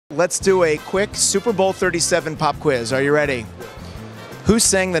Let's do a quick Super Bowl XXXVII pop quiz. Are you ready? Who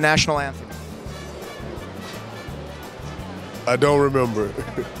sang the national anthem? I don't remember.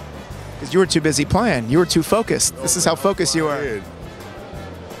 Because you were too busy playing. You were too focused. This is how focused you are. I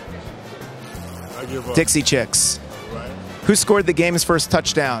give up. Dixie Chicks. Right. Who scored the game's first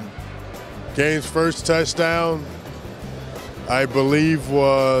touchdown? Game's first touchdown, I believe,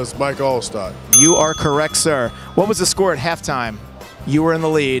 was Mike Allstott. You are correct, sir. What was the score at halftime? You were in the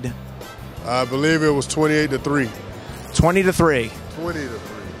lead. I believe it was 28-3. 20-3.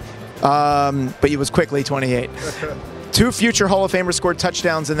 20-3. But it was quickly 28. Two future Hall of Famers scored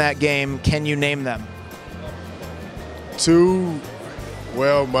touchdowns in that game. Can you name them? Two,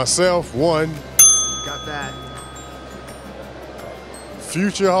 well, myself, one. Got that.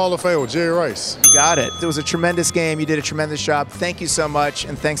 Future Hall of Famer, Jerry Rice. You got it. It was a tremendous game. You did a tremendous job. Thank you so much,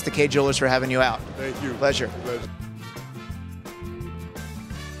 and thanks to Kay Jewelers for having you out. Thank you. Pleasure. Pleasure.